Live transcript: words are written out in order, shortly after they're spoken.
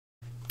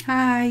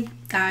Hi,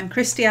 I'm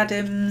Christy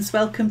Adams.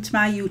 Welcome to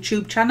my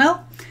YouTube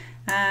channel,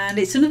 and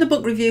it's another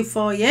book review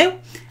for you.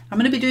 I'm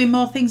going to be doing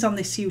more things on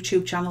this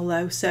YouTube channel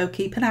though, so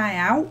keep an eye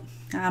out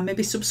and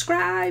maybe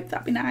subscribe,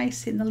 that'd be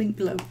nice, in the link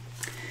below.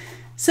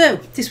 So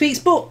this week's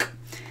book,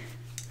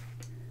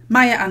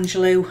 Maya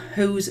Angelou,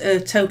 who's a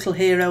total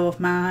hero of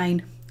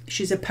mine.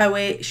 She's a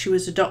poet, she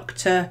was a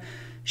doctor,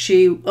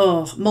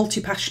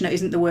 multi-passionate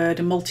isn't the word,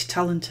 and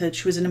multi-talented.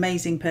 She was an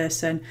amazing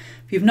person.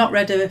 If you've not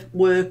read her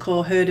work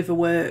or heard of her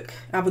work,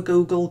 have a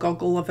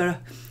goggle of her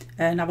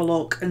and have a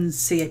look and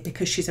see it,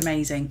 because she's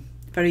amazing,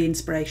 very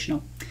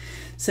inspirational.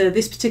 So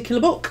this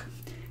particular book,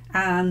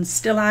 And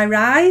Still I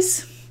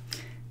Rise,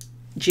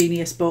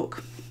 genius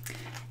book.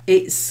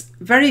 It's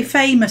very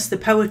famous, the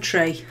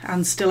poetry,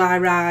 And Still I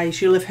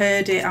Rise. You'll have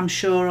heard it, I'm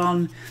sure,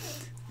 on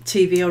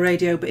TV or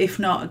radio, but if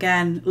not,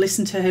 again,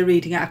 listen to her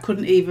reading it. I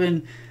couldn't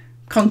even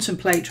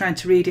contemplate trying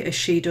to read it as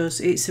she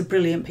does. It's a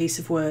brilliant piece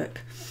of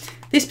work.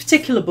 This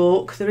particular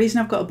book, the reason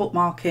I've got a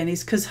bookmark in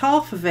is because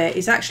half of it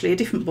is actually a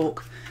different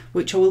book,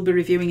 which I will be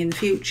reviewing in the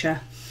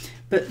future.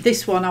 But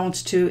this one I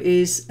wanted to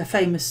is a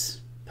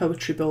famous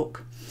poetry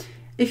book.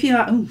 If you're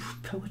like, oh,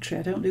 poetry,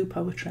 I don't do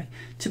poetry.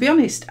 To be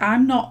honest,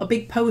 I'm not a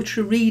big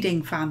poetry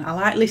reading fan. I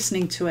like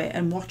listening to it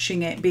and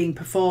watching it being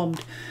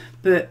performed,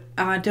 but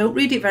I don't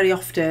read it very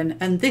often,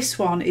 and this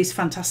one is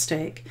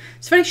fantastic.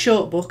 It's a very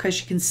short book, as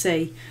you can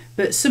see,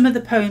 but some of the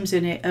poems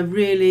in it are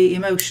really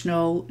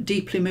emotional,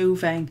 deeply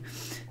moving.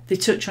 They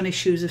touch on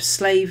issues of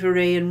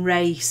slavery and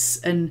race,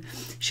 and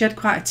she had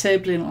quite a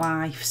turbulent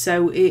life,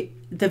 so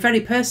they're very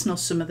personal,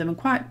 some of them, and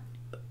quite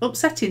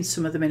upsetting,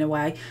 some of them in a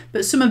way,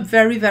 but some are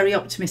very, very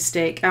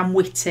optimistic and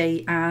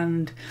witty,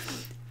 and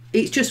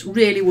it's just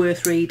really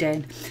worth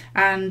reading.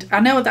 And I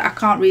know that I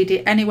can't read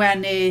it anywhere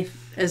near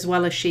as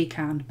well as she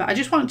can, but I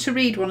just want to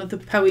read one of the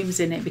poems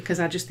in it because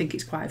I just think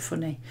it's quite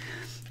funny.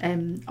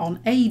 On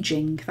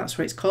Aging, that's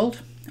what it's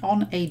called,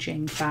 On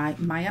Aging by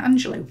Maya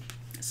Angelou.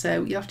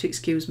 So you'll have to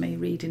excuse me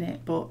reading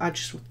it, but I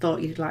just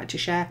thought you'd like to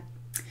share.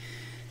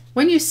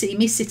 When you see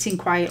me sitting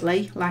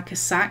quietly like a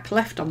sack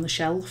left on the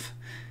shelf,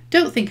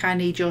 don't think I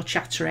need your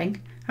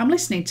chattering, I'm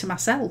listening to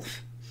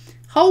myself.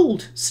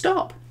 Hold,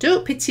 stop,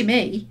 don't pity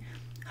me.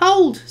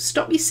 Hold,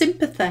 stop your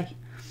sympathy.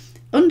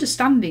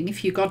 Understanding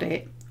if you got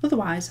it,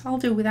 otherwise I'll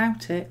do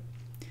without it.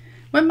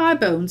 When my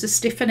bones are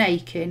stiff and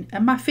aching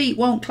and my feet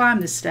won't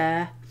climb the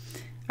stair,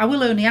 I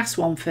will only ask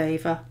one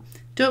favour,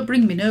 don't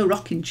bring me no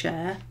rocking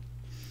chair.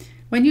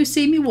 When you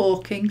see me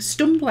walking,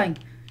 stumbling,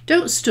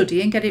 don't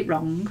study and get it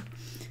wrong,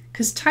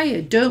 'cause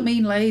tired don't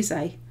mean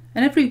lazy,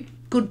 and every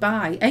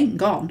goodbye ain't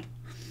gone.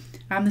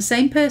 I'm the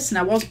same person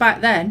I was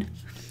back then,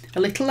 a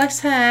little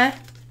less hair,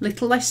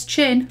 little less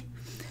chin,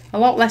 a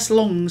lot less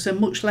lungs and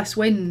much less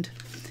wind,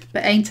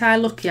 but ain't I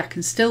lucky I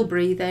can still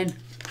breathe in.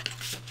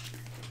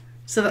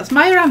 So that's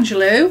Maya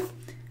Angelou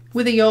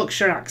with a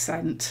Yorkshire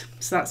accent.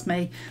 So that's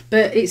me.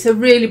 But it's a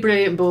really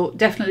brilliant book,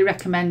 definitely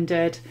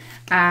recommended.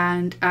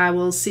 And I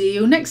will see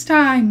you next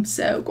time.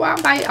 So go out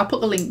and buy it. I'll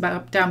put the link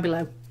down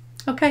below.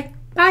 Okay,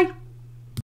 bye.